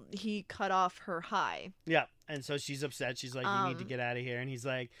 So he cut off her high. Yeah. And so she's upset. She's like, you need to get out of here. And he's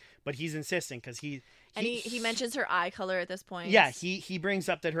like, but he's insisting because he mentions her eye color at this point. Yeah, he brings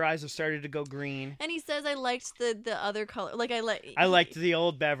up that her eyes have started to go green. And he says, I liked the other color. I liked the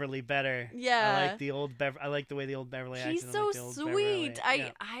old Beverly better. Yeah. I like the old I like the way the old Beverly acted. He's so sweet.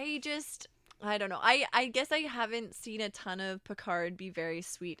 I don't know. I guess I haven't seen a ton of Picard be very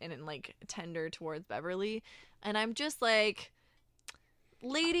sweet and tender towards Beverly. And I'm just like,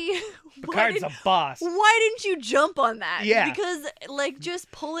 lady, Picard's a boss. Why didn't you jump on that? Yeah. Because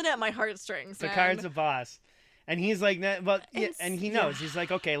just pulling at my heartstrings, Picard's man. a boss. And he's like, but yeah, and he knows. He's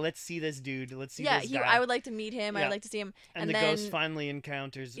like, okay, let's see this dude. Let's see this guy. I would like to meet him. Yeah. I'd like to see him. And the then, ghost finally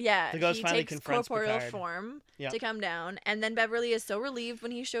encounters. Yeah, the ghost he finally takes confronts corporeal Picard. form to come down, and then Beverly is so relieved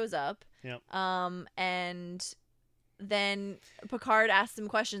when he shows up. Yep. And then Picard asks him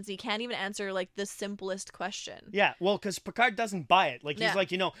questions. He can't even answer the simplest question. Yeah, well, because Picard doesn't buy it. He's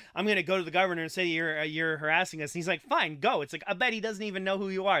like, I'm gonna go to the governor and say you're harassing us. And he's like, fine, go. It's like, I bet he doesn't even know who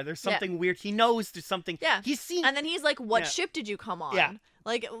you are. There's something weird. He knows there's something. Yeah, he's seen. And then he's like, what ship did you come on? Yeah.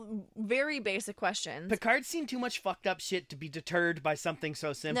 Very basic questions. Picard's seen too much fucked up shit to be deterred by something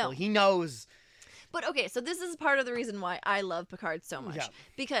so simple. No. He knows. But okay, so this is part of the reason why I love Picard so much. Yeah.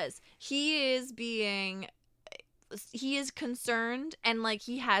 Because he is concerned and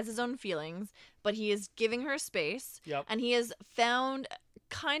he has his own feelings, but he is giving her space. Yep. And he has found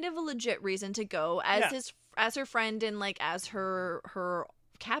kind of a legit reason to go as her friend and as her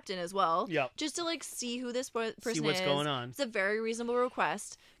captain as well. Yep. Just to see who this person is. See what's going on. It's a very reasonable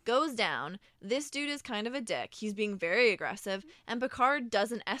request. Goes down. This dude is kind of a dick. He's being very aggressive, and Picard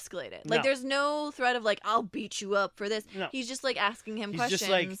doesn't escalate it. No. There's no threat of I'll beat you up for this. No. He's just asking him questions.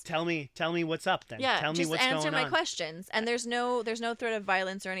 He's just tell me what's up then. Yeah, tell me what's going on. Just answer my questions. And there's no threat of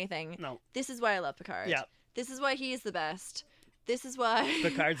violence or anything. No. This is why I love Picard. Yeah. This is why he is the best. This is why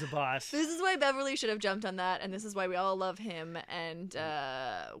Picard's a boss. This is why Beverly should have jumped on that, and this is why we all love him. And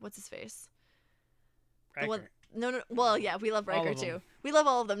what's his face? Riker. No. Well, yeah, we love Riker too. We love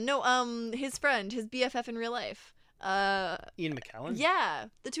all of them. No, his friend, his BFF in real life. Ian McKellen. Yeah,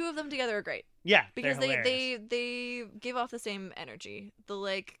 the two of them together are great. Yeah, because they give off the same energy.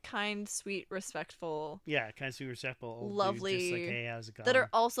 The kind, sweet, respectful. Yeah, kind, sweet, respectful, lovely. Dude, just hey, how's it going? That are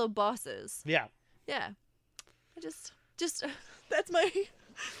also bosses. Yeah. Yeah. I just that's my.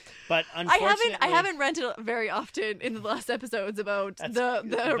 But unfortunately, I haven't ranted very often in the last episodes about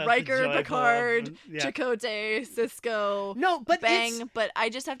the Riker, Picard, Chakotay, Cisco, Bang. But I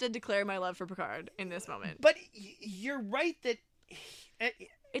just have to declare my love for Picard in this moment. But you're right that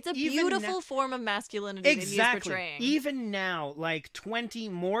it's a beautiful form of masculinity that he's portraying. Even now,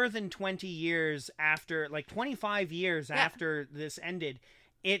 more than 20 years after, 25 years after this ended,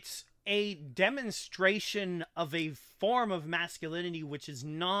 it's a demonstration of a form of masculinity which is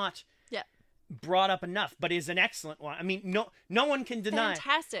not brought up enough, but is an excellent one. I mean, no one can deny.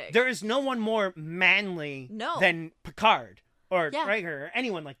 Fantastic. There is no one more manly than Picard or Riker or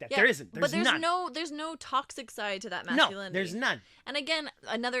anyone like that. Yeah. There isn't. There's none. There's no toxic side to that masculinity. No, there's none. And again,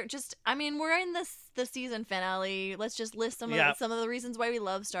 we're in the season finale. Let's just list some of the reasons why we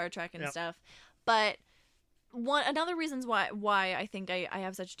love Star Trek and stuff. But another reasons why I think I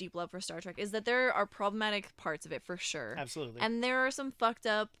have such deep love for Star Trek is that there are problematic parts of it for sure. Absolutely. And there are some fucked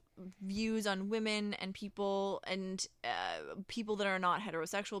up views on women and people and people that are not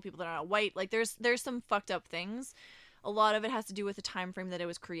heterosexual, people that are not white. There's some fucked up things. A lot of it has to do with the time frame that it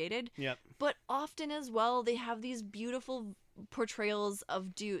was created. Yep. But often as well, they have these beautiful portrayals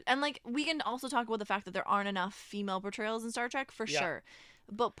of dudes. And like, we can also talk about the fact that there aren't enough female portrayals in Star Trek, for sure.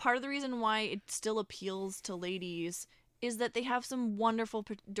 But part of the reason why it still appeals to ladies is that they have some wonderful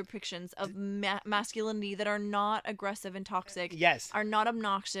depictions of masculinity that are not aggressive and toxic. Yes. Are not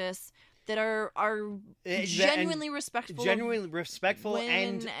obnoxious. That are genuinely respectful. Genuinely respectful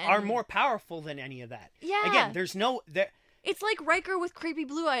and are more powerful than any of that. Yeah. Again, there's no... It's like Riker with creepy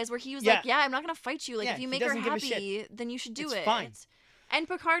blue eyes, where he was like, I'm not going to fight you. Like, if you make her happy, then you should do it. Fine. And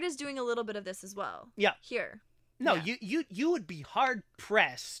Picard is doing a little bit of this as well. Yeah. Here. No, you would be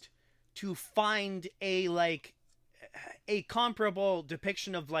hard-pressed to find a comparable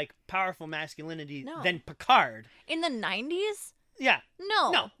depiction of, like, powerful masculinity than Picard. In the 90s? Yeah.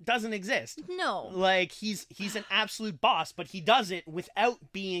 No, doesn't exist. No. Like, he's an absolute boss, but he does it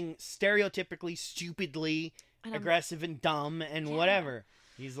without being stereotypically, stupidly aggressive and dumb and whatever.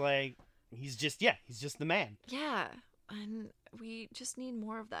 He's just the man. Yeah. And we just need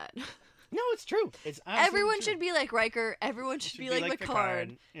more of that. No, it's true. It's everyone true. should be like Riker. Everyone should be like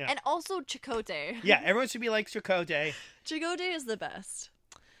Picard. Yeah. And also Chakotay. Yeah, everyone should be like Chakotay. Chakotay is the best.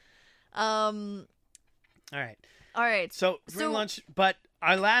 All right. So during lunch, but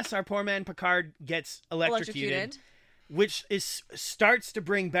our poor man Picard gets electrocuted. Which starts to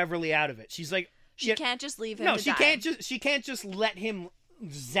bring Beverly out of it. She's like, she can't just leave him. No, she can't just let him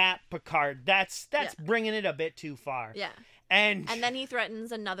zap Picard. That's bringing it a bit too far. Yeah. And then he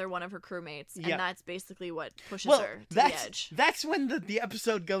threatens another one of her crewmates, and that's basally what pushes her to the edge. That's when the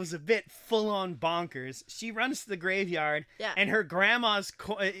episode goes a bit full on bonkers. She runs to the graveyard, and her grandma's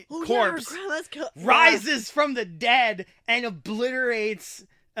corpse rises from the dead and obliterates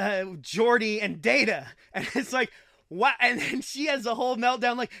Geordi and Data, and it's like, wow. And then she has a whole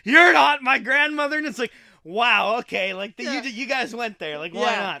meltdown, like, "You're not my grandmother," and it's like, wow, okay, like you guys went there, like,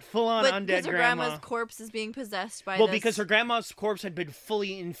 why not? Full on undead because her grandma. grandma's corpse is being possessed by. Well, because her grandma's corpse had been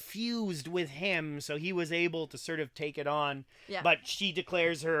fully infused with him, so he was able to sort of take it on. Yeah. But she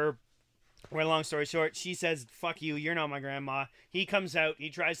declares her. Well, long story short, she says, "Fuck you, you're not my grandma." He comes out, he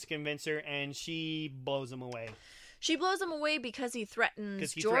tries to convince her, and she blows him away. She blows him away because he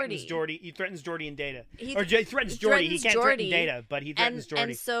threatens Geordi. He threatens Geordi and Data. He threatens Geordi. Threatens he can't Geordi, threaten Data, but he threatens Geordi.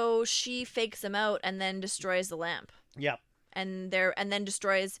 And so she fakes him out and then destroys the lamp. Yep. And then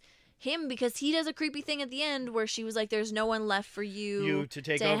destroys him because he does a creepy thing at the end where she was like, "There's no one left for you to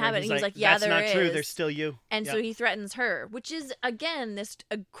take over." And he's like, "Yeah, that's there is." That's not true. There's still you. And so he threatens her, which is again this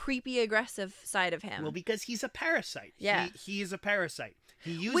creepy, aggressive side of him. Well, because he's a parasite. Yeah, he is a parasite.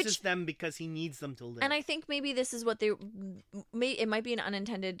 He uses them because he needs them to live. And I think maybe this is what it might be an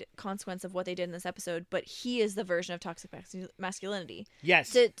unintended consequence of what they did in this episode, but he is the version of toxic masculinity.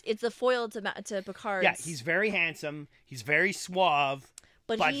 Yes. It's the foil to Picard's. Yeah, he's very handsome. He's very suave.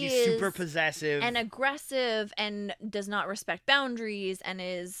 But he's super possessive. And aggressive and does not respect boundaries and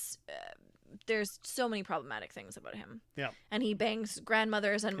is... there's so many problematic things about him. Yeah. And he bangs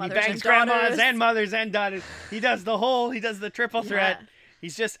grandmothers and mothers and daughters. He bangs grandmas and mothers and daughters. He does the triple threat. Yeah.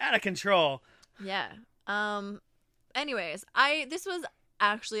 He's just out of control. Yeah. Anyways, this was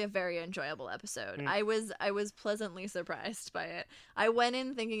actually a very enjoyable episode. I was pleasantly surprised by it. I went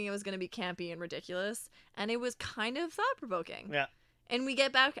in thinking it was going to be campy and ridiculous, and it was kind of thought-provoking. Yeah. And we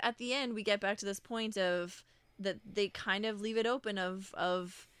get back at the end, we get back to this point of that they kind of leave it open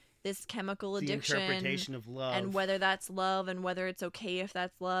of this chemical addiction, the interpretation of love, and whether that's love, and whether it's okay if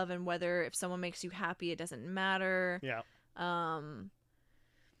that's love, and whether if someone makes you happy, it doesn't matter. Yeah.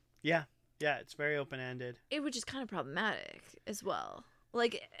 Yeah, it's very open-ended. It was just kind of problematic as well.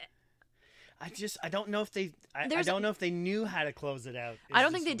 Like, I don't know if they I don't know if they knew how to close it out. I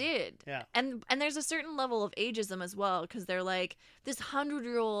don't think they did. Yeah. And there's a certain level of ageism as well, because they're like, this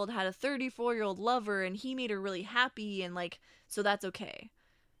 100-year-old had a 34-year-old lover and he made her really happy, and like, so that's okay.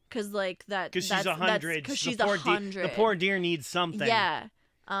 Because like that. Because she's 100. Because she's 100. The poor deer needs something. Yeah.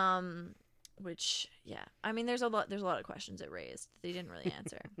 Which, yeah. I mean, there's a lot of questions it raised that they didn't really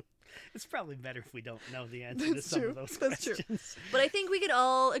answer. It's probably better if we don't know the answer to some of those questions. True. But I think we could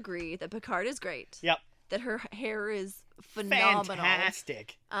all agree that Picard is great. Yep. That her hair is phenomenal.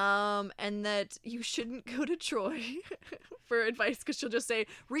 Fantastic. And that you shouldn't go to Troy for advice, because she'll just say,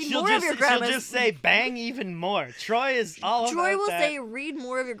 read more of your grandma's... She'll just say, bang even more. Troy is all about that. Troy will say, read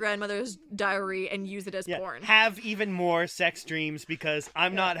more of your grandmother's diary and use it as porn. Have even more sex dreams, because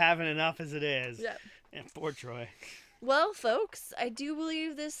I'm not having enough as it is. Yeah. And poor Troy. Well, folks, I do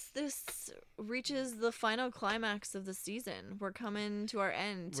believe this reaches the final climax of the season. We're coming to our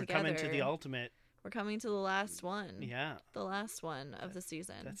end together. We're coming to the ultimate. We're coming to the last one. Yeah. The last one of the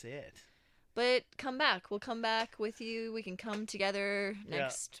season. That's it. But come back. We'll come back with you. We can come together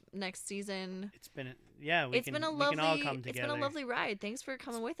next season. It's been we can all come together. It's been a lovely ride. Thanks for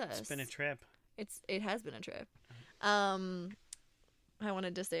coming with us. It's been a trip. It has been a trip. I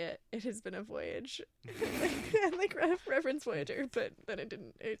wanted to say it has been a voyage. like reference Voyager, but then it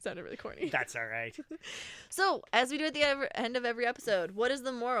didn't. It sounded really corny. That's all right. So, as we do at the end of every episode, what is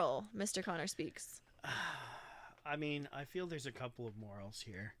the moral, Mr. Connor Speaks? I mean, I feel there's a couple of morals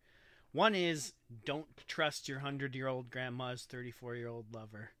here. One is, don't trust your 100-year-old grandma's 34-year-old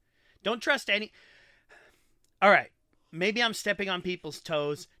lover. Don't trust any... All right, maybe I'm stepping on people's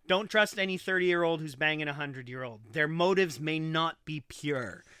toes. Don't trust any 30-year-old who's banging a 100-year-old. Their motives may not be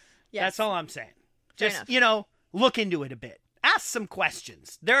pure. Yes. That's all I'm saying. Just, look into it a bit. Ask some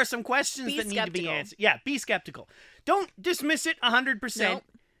questions. There are some questions that need to be answered. Yeah, be skeptical. Don't dismiss it 100%, nope.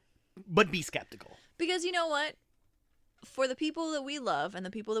 But be skeptical. Because you know what? For the people that we love and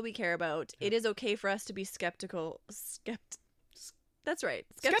the people that we care about, it is okay for us to be skeptical. That's right.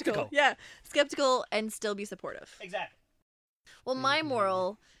 Skeptical. Yeah. Skeptical and still be supportive. Exactly. Well, my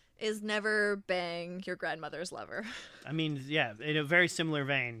moral is never bang your grandmother's lover. I mean, yeah, in a very similar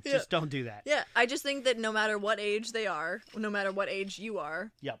vein. Yeah. Just don't do that. Yeah. I just think that no matter what age they are, no matter what age you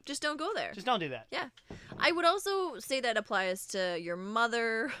are, just don't go there. Just don't do that. Yeah. I would also say that applies to your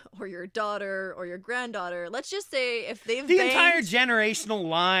mother or your daughter or your granddaughter. Let's just say if they've banged... The entire generational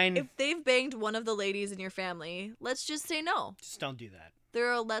line. If they've banged one of the ladies in your family, let's just say no. Just don't do that.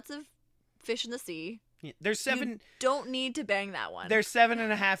 There are lots of fish in the sea. Yeah, you don't need to bang that one. There's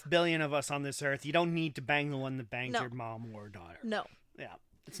 7.5 billion of us on this earth. You don't need to bang the one that banged your mom or daughter. No. Yeah,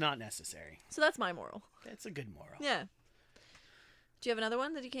 it's not necessary. So that's my moral. It's a good moral. Yeah. Do you have another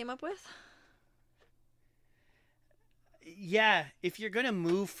one that you came up with? Yeah, if you're gonna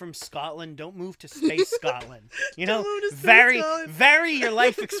move from Scotland, don't move to Space Scotland. Vary your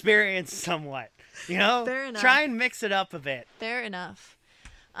life experience somewhat. Fair enough. Try and mix it up a bit. Fair enough.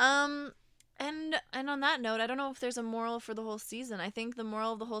 And on that note, I don't know if there's a moral for the whole season. I think the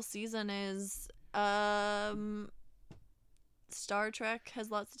moral of the whole season is Star Trek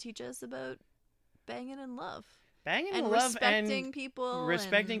has lots to teach us about banging in love. Banging in love respecting people.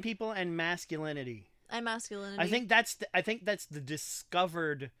 Respecting people and masculinity. And masculinity. I think that's the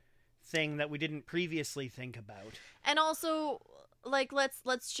discovered thing that we didn't previously think about. And also, like,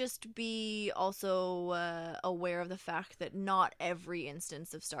 let's just be also aware of the fact that not every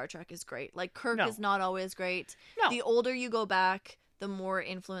instance of Star Trek is great. Like, Kirk is not always great. No. The older you go back, the more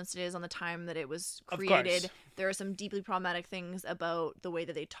influenced it is on the time that it was created. There are some deeply problematic things about the way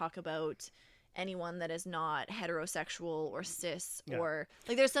that they talk about anyone that is not heterosexual or cis or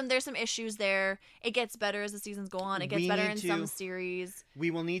like there's some issues there. It gets better as the seasons go on. It gets better in some series.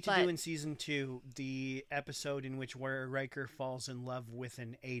 We will need to do in season 2 the episode in which where Riker falls in love with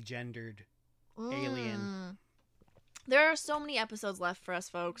an agendered alien. There are so many episodes left for us,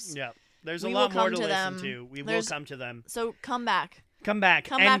 folks. Yeah. There's a lot more to listen to. We will come to them. So come back. Come back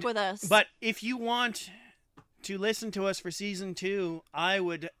with us. But if you want to listen to us for season 2, I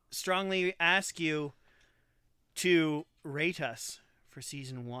would strongly ask you to rate us for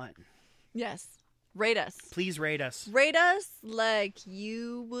season 1. Yes. Rate us. Please rate us. Rate us like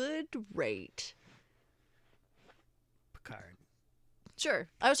you would rate Picard. Sure.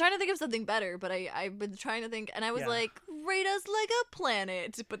 I was trying to think of something better, but I've been trying to think, and I was like, rate us like a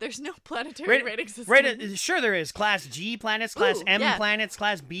planet, but there's no planetary rating system. Sure there is. Class G planets, Class M planets,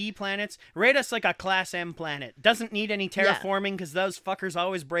 Class B planets. Rate us like a Class M planet. Doesn't need any terraforming because those fuckers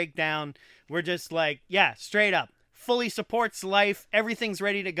always break down. We're just like, straight up. Fully supports life. Everything's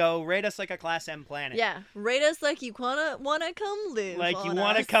ready to go. Rate us like a Class M planet. Yeah. Rate us like you wanna come live. Like you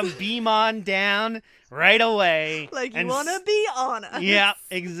wanna come beam on down right away. Like you wanna be on us. Yeah,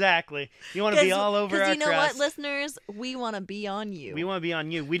 exactly. You wanna be all over our crust. Because you know what, listeners? We wanna be on you. We wanna be on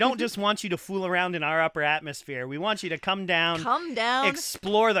you. We don't just want you to fool around in our upper atmosphere. We want you to come down.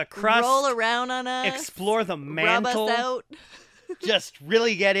 Explore the crust. Roll around on us. Explore the mantle. Rub us out. Just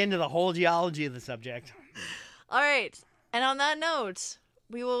really get into the whole geology of the subject. All right. And on that note,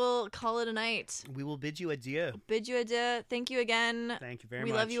 we will call it a night. We will bid you adieu. Thank you again. Thank you very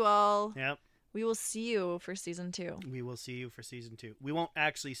much. We love you all. Yep. We will see you for season 2. We will see you for season 2. We won't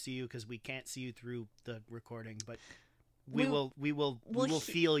actually see you because we can't see you through the recording, but we will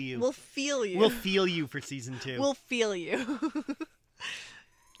feel you. We'll feel you. We'll feel you for season 2. We'll feel you.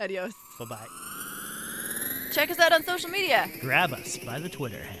 Adios. Bye-bye. Check us out on social media. Grab us by the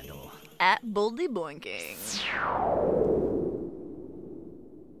Twitter handle. @Boldly Boinking.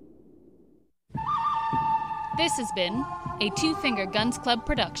 This has been a Two Finger Guns Club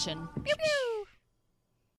production. Pew pew!